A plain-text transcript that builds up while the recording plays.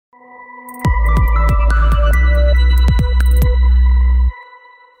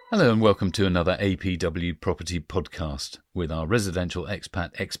Hello and welcome to another APW Property Podcast with our residential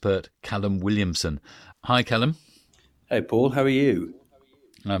expat expert, Callum Williamson. Hi, Callum. Hey, Paul. How are you?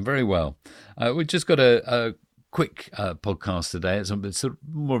 I'm very well. We've just got a quick podcast today. It's sort of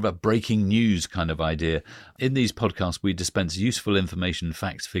more of a breaking news kind of idea. In these podcasts, we dispense useful information,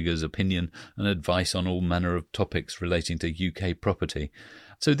 facts, figures, opinion, and advice on all manner of topics relating to UK property.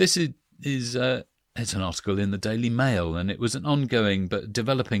 So this is it's an article in the Daily Mail, and it was an ongoing but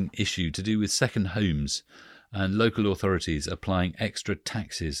developing issue to do with second homes and local authorities applying extra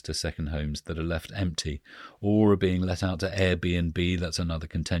taxes to second homes that are left empty or are being let out to Airbnb. That's another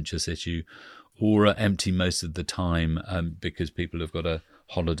contentious issue. Or are empty most of the time because people have got a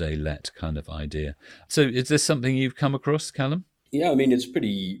holiday let kind of idea. So is this something you've come across, Callum? Yeah, I mean, it's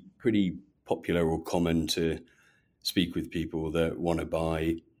pretty popular or common to speak with people that want to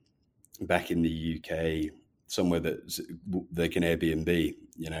buy back in the UK somewhere that they can Airbnb,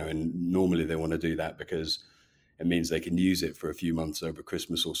 and normally they want to do that because it means they can use it for a few months over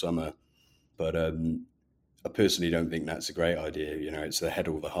Christmas or summer. But I personally don't think that's a great idea. It's the head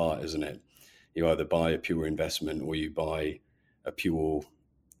or the heart, isn't it? You either buy a pure investment or you buy a pure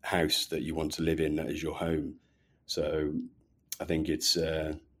house that you want to live in as your home. So I think it's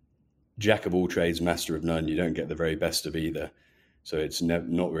jack of all trades, master of none. You don't get the very best of either. So it's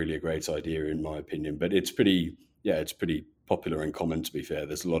not really a great idea in my opinion, but it's pretty popular and common, to be fair.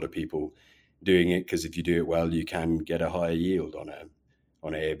 There's a lot of people doing it because if you do it well, you can get a higher yield on an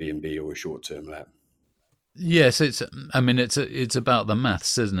Airbnb or a short-term let. Yes, it's about the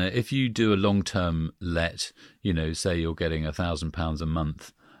maths, isn't it? If you do a long-term let, say you're getting £1,000 a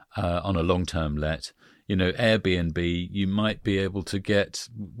month on a long-term let, Airbnb, you might be able to get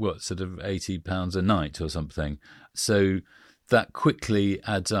sort of £80 a night or something. So that quickly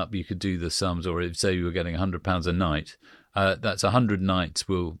adds up. You could do the sums, or if say you were getting £100 a night, that's 100 nights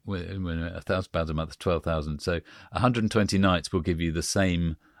will, £1,000 a month, 12,000. So 120 nights will give you the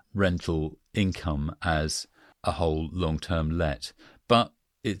same rental income as a whole long-term let. But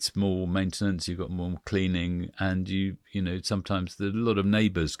it's more maintenance, you've got more cleaning, and sometimes there's a lot of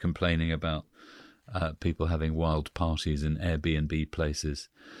neighbours complaining about people having wild parties in Airbnb places.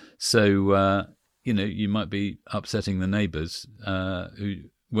 So, you might be upsetting the neighbours who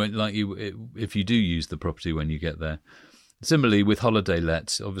won't like you if you do use the property when you get there. Similarly, with holiday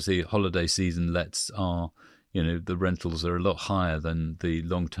lets, obviously holiday season lets are, the rentals are a lot higher than the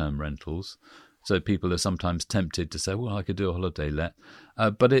long-term rentals. So people are sometimes tempted to say, well, I could do a holiday let.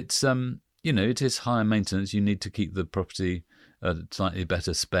 But it's, it is higher maintenance. You need to keep the property at a slightly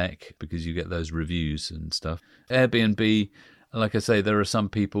better spec because you get those reviews and stuff. Airbnb, like I say, there are some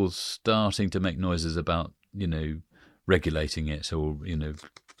people starting to make noises about, regulating it or,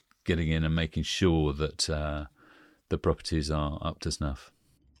 getting in and making sure that the properties are up to snuff.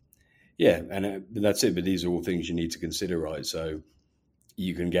 Yeah, and that's it. But these are all things you need to consider, right? So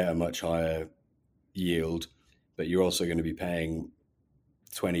you can get a much higher yield, but you're also going to be paying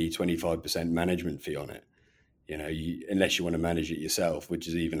 20-25% management fee on it. Unless you want to manage it yourself, which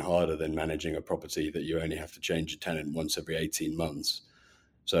is even harder than managing a property that you only have to change a tenant once every 18 months.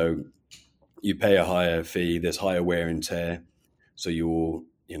 So you pay a higher fee, there's higher wear and tear. So your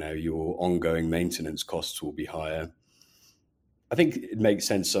ongoing maintenance costs will be higher. I think it makes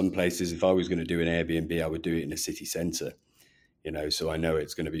sense some places. If I was going to do an Airbnb, I would do it in a city centre, so I know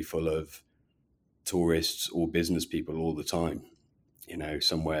it's going to be full of tourists or business people all the time,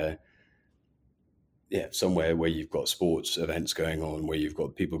 somewhere where you've got sports events going on, where you've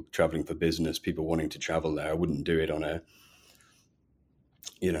got people traveling for business, people wanting to travel there. I wouldn't do it on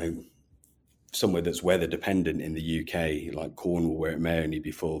somewhere that's weather dependent in the UK, like Cornwall, where it may only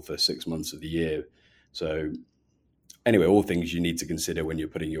be full for 6 months of the year. So anyway, all things you need to consider when you're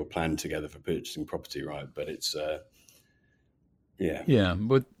putting your plan together for purchasing property, right? But it's, Yeah,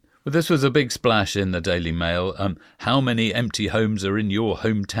 but this was a big splash in the Daily Mail. How many empty homes are in your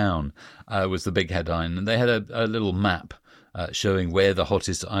hometown was the big headline. And they had a little map showing where the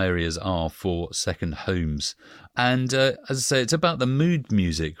hottest areas are for second homes. And as I say, it's about the mood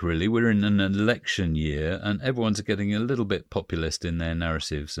music, really. We're in an election year and everyone's getting a little bit populist in their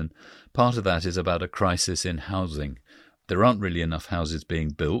narratives. And part of that is about a crisis in housing. There aren't really enough houses being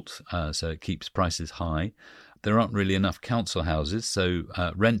built, so it keeps prices high. There aren't really enough council houses, so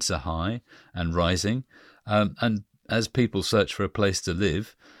rents are high and rising. And as people search for a place to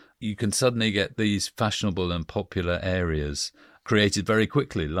live, you can suddenly get these fashionable and popular areas created very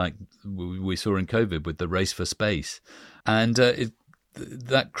quickly, like we saw in COVID with the race for space. And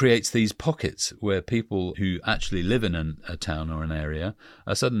that creates these pockets where people who actually live in a town or an area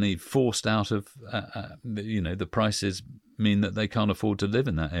are suddenly forced out of, the prices mean that they can't afford to live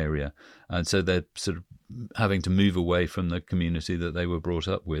in that area. And so they're sort of having to move away from the community that they were brought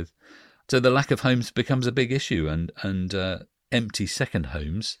up with. So the lack of homes becomes a big issue, and empty second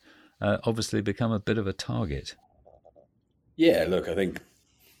homes obviously become a bit of a target. Yeah, look, I think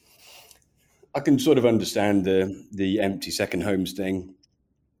I can sort of understand the empty second homes thing.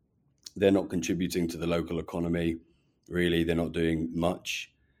 They're not contributing to the local economy, really. They're not doing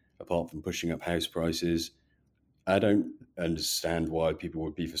much apart from pushing up house prices. I don't understand why people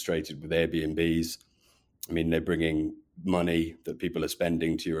would be frustrated with Airbnbs. I mean, they're bringing money that people are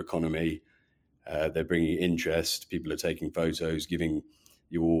spending to your economy. They're bringing interest. People are taking photos, giving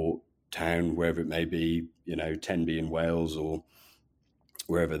your town, wherever it may be, Tenby in Wales or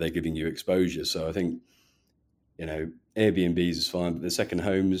wherever, they're giving you exposure. So I think, Airbnbs is fine, but the second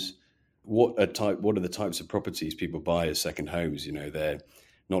homes, what are the types of properties people buy as second homes? They're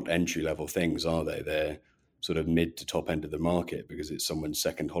not entry level things, are they? They're sort of mid to top end of the market because it's someone's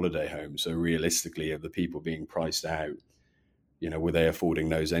second holiday home. So realistically, of the people being priced out, were they affording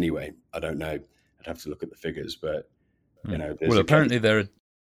those anyway? I don't know. I'd have to look at the figures, but apparently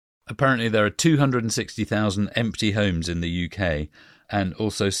there are 260,000 empty homes in the UK, and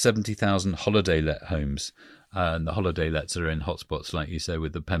also 70,000 holiday let homes. And the holiday lets are in hotspots, like you say,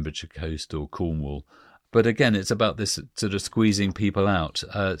 with the Pembrokeshire coast or Cornwall. But again, it's about this sort of squeezing people out.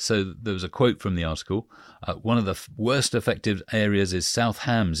 So there was a quote from the article. One of the worst affected areas is South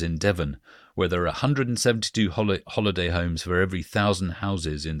Hams in Devon, where there are 172 holiday homes for every 1,000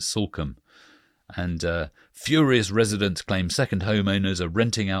 houses in Salcombe. And furious residents claim second homeowners are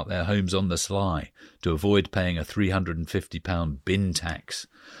renting out their homes on the sly to avoid paying a £350 bin tax.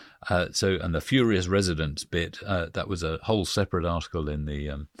 And the furious residents bit, that was a whole separate article in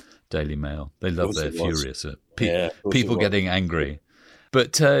the Daily Mail. They love their furious. People getting angry.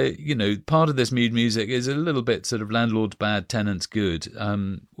 But, part of this mood music is a little bit sort of landlords bad, tenants good.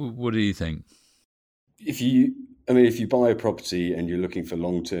 What do you think? If you buy a property and you're looking for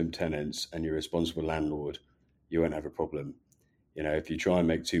long-term tenants and you're a responsible landlord, you won't have a problem. If you try and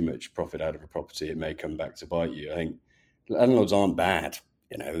make too much profit out of a property, it may come back to bite you. I think landlords aren't bad.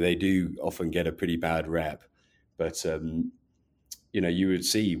 They do often get a pretty bad rep. But, you would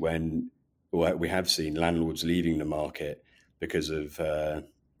see we have seen landlords leaving the market because of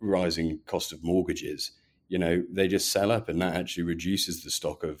rising cost of mortgages. They just sell up, and that actually reduces the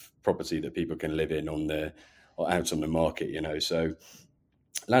stock of property that people can live in out on the market, so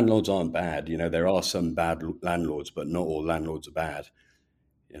landlords aren't bad. There are some bad landlords, but not all landlords are bad.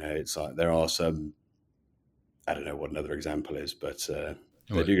 It's like there are some, I don't know what another example is, but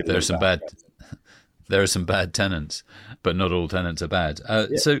there are some bad tenants, but not all tenants are bad.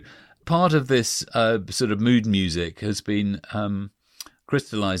 So part of this sort of mood music has been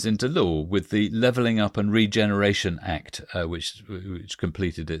crystallised into law with the Levelling Up and Regeneration Act, which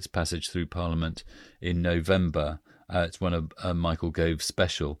completed its passage through Parliament in November. It's one of Michael Gove's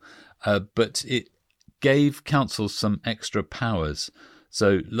special. But it gave councils some extra powers.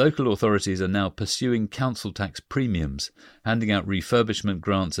 So local authorities are now pursuing council tax premiums, handing out refurbishment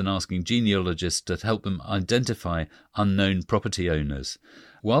grants and asking genealogists to help them identify unknown property owners.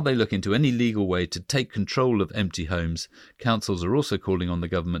 While they look into any legal way to take control of empty homes, councils are also calling on the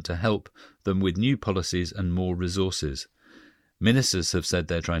government to help them with new policies and more resources. Ministers have said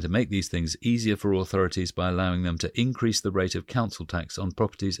they're trying to make these things easier for authorities by allowing them to increase the rate of council tax on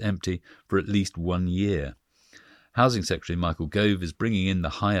properties empty for at least 1 year. Housing Secretary Michael Gove is bringing in the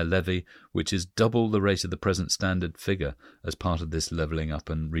higher levy, which is double the rate of the present standard figure, as part of this Levelling Up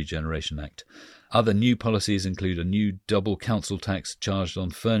and Regeneration Act. Other new policies include a new double council tax charged on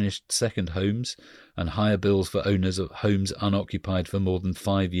furnished second homes and higher bills for owners of homes unoccupied for more than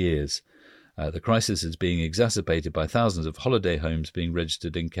 5 years. The crisis is being exacerbated by thousands of holiday homes being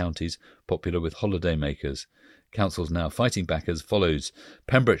registered in counties popular with holidaymakers. Councils now fighting back as follows.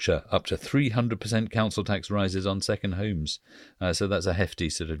 Pembrokeshire, up to 300% council tax rises on second homes. So that's a hefty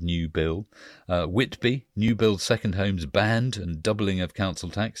sort of new bill. Whitby, new build second homes banned and doubling of council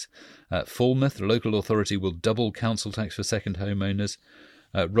tax. Falmouth, local authority will double council tax for second homeowners.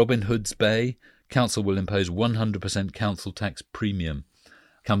 Robin Hood's Bay, council will impose 100% council tax premium.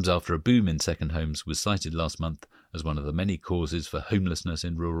 Comes after a boom in second homes was cited last month as one of the many causes for homelessness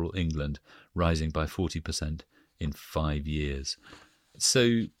in rural England, rising by 40% in 5 years.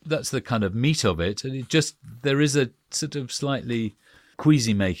 So that's the kind of meat of it. And there is a sort of slightly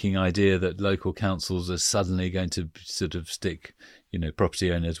queasy-making idea that local councils are suddenly going to sort of stick,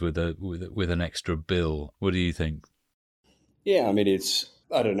 property owners with an extra bill. What do you think? Yeah, I mean,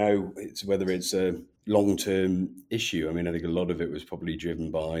 I don't know, it's whether it's a long-term issue. I mean, I think a lot of it was probably driven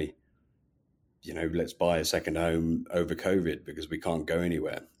by, let's buy a second home over COVID because we can't go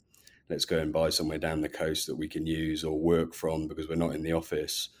anywhere. Let's go and buy somewhere down the coast that we can use or work from because we're not in the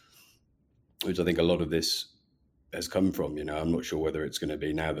office, which I think a lot of this has come from. I'm not sure whether it's going to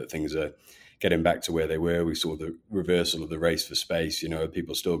be now that things are getting back to where they were. We saw the reversal of the race for space. Are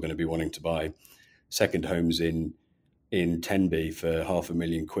people still going to be wanting to buy second homes in Tenby for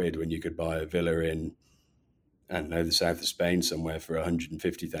 £500,000 when you could buy a villa in, I don't know, the south of Spain somewhere for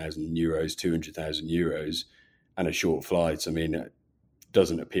 €150,000, €200,000, and a short flight? I mean, it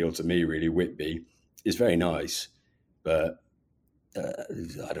doesn't appeal to me really. Whitby is very nice, but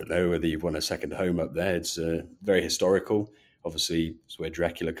I don't know whether you want a second home up there. It's very historical. Obviously, it's where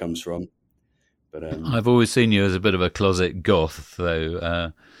Dracula comes from. But I've always seen you as a bit of a closet goth,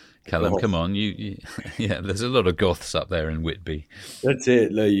 though. Callum, come on, yeah. There's a lot of goths up there in Whitby. That's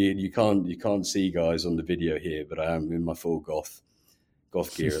it. No, you can't see guys on the video here, but I am in my full goth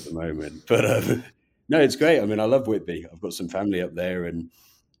gear at the moment. But no, it's great. I mean, I love Whitby. I've got some family up there, and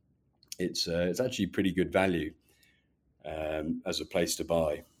it's actually pretty good value as a place to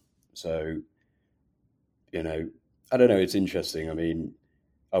buy. So, I don't know. It's interesting. I mean,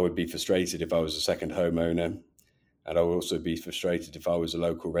 I would be frustrated if I was a second homeowner. And I would also be frustrated if I was a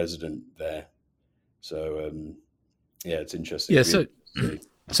local resident there. So, it's interesting. Yeah,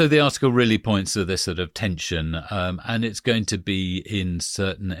 so the article really points to this sort of tension, and it's going to be in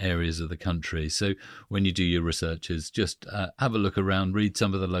certain areas of the country. So when you do your researches, just have a look around, read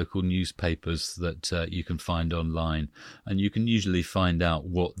some of the local newspapers that you can find online, and you can usually find out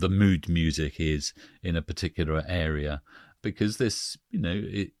what the mood music is in a particular area, because this,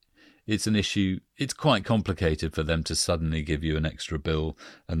 it's an issue. It's quite complicated for them to suddenly give you an extra bill,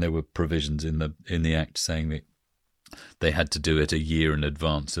 and there were provisions in the Act saying that they had to do it a year in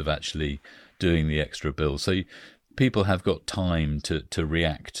advance of actually doing the extra bill. So people have got time to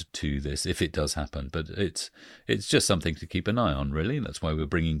react to this if it does happen. But it's just something to keep an eye on, really. That's why we're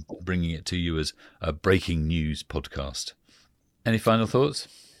bringing it to you as a breaking news podcast. Any final thoughts?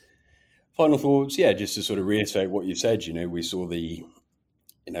 Final thoughts, yeah, just to sort of reiterate what you said. We saw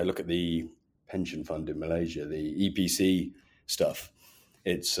look at the pension fund in Malaysia, the EPC stuff.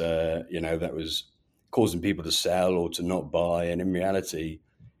 It's, that was causing people to sell or to not buy. And in reality,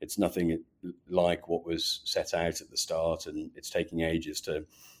 it's nothing like what was set out at the start, and it's taking ages to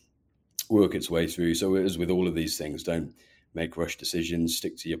work its way through. So as with all of these things, don't make rush decisions,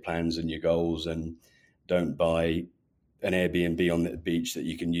 stick to your plans and your goals, and don't buy an Airbnb on the beach that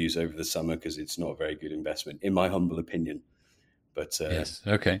you can use over the summer, because it's not a very good investment, in my humble opinion. But yes,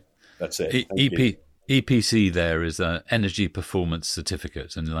 okay, that's it. EPC there is an energy performance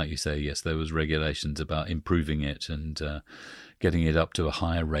certificate, and like you say, yes, there was regulations about improving it and getting it up to a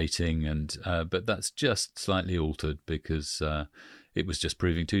higher rating, and but that's just slightly altered because it was just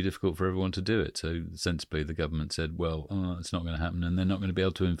proving too difficult for everyone to do it. So sensibly, the government said, well, it's not going to happen, and they're not going to be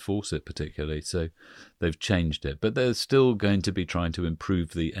able to enforce it particularly. So they've changed it. But they're still going to be trying to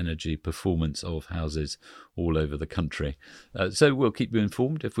improve the energy performance of houses all over the country. So we'll keep you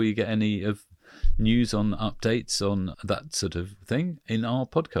informed if we get any of news on updates on that sort of thing in our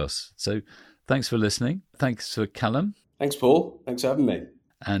podcast. So thanks for listening. Thanks for Callum. Thanks, Paul. Thanks for having me.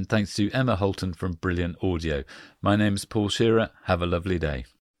 And thanks to Emma Holton from Brilliant Audio. My name's Paul Shearer. Have a lovely day.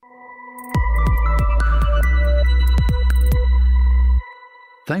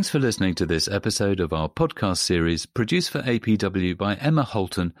 Thanks for listening to this episode of our podcast series produced for APW by Emma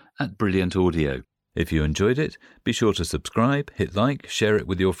Holton at Brilliant Audio. If you enjoyed it, be sure to subscribe, hit like, share it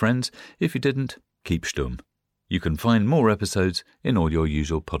with your friends. If you didn't, keep stum. You can find more episodes in all your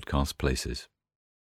usual podcast places.